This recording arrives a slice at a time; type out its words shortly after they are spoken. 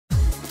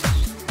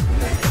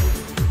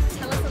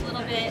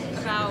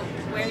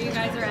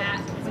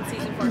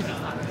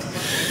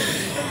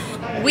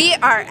We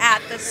are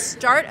at the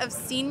start of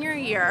senior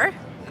year,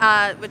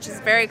 which is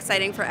very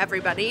exciting for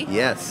everybody.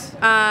 Yes.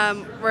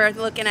 We're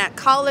looking at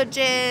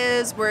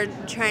colleges. We're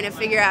trying to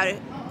figure out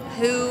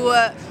who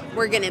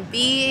we're going to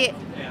be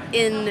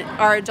in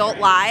our adult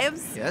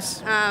lives.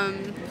 Yes.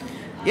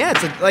 Yeah,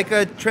 it's like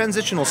a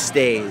transitional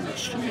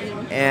stage.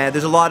 And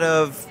there's a lot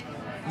of,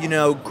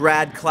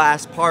 grad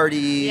class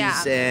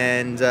parties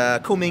and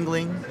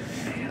commingling.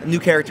 New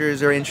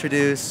characters are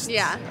introduced.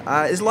 Yeah.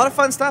 There's a lot of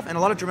fun stuff and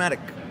a lot of dramatic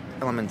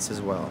elements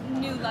as well.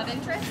 New love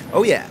interest?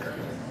 Oh, yeah.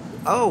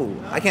 Oh,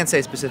 I can't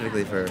say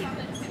specifically for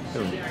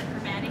who.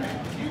 Maddie?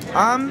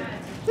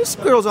 There's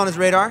some girls on his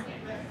radar.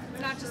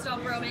 Not just all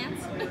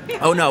romance?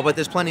 Oh, no, but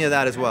there's plenty of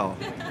that as well.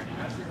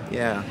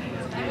 Yeah.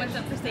 And what's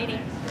up for Sadie?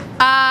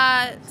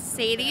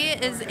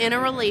 Sadie is in a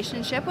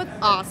relationship with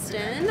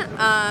Austin.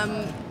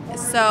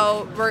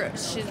 So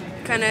she's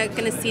kind of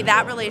going to see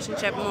that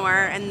relationship more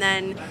and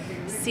then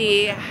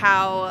see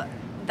how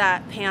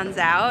that pans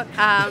out.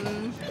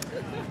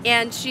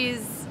 And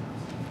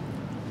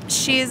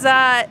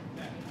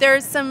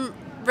there's some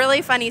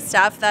really funny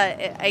stuff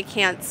that I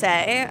can't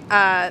say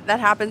that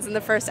happens in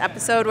the first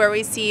episode where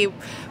we see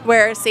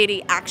where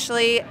Sadie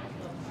actually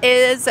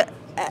is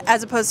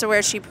as opposed to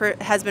where she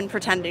has been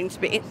pretending to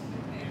be.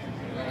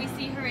 Will we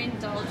see her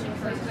indulge in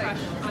her crush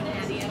on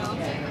Maddie at all?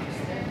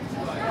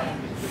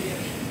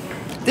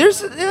 There's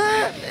Sadie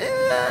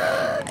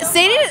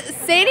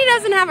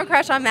doesn't have a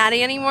crush on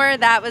Maddie anymore.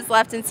 That was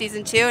left in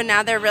season 2, and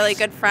now they're really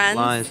good friends.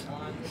 Lies.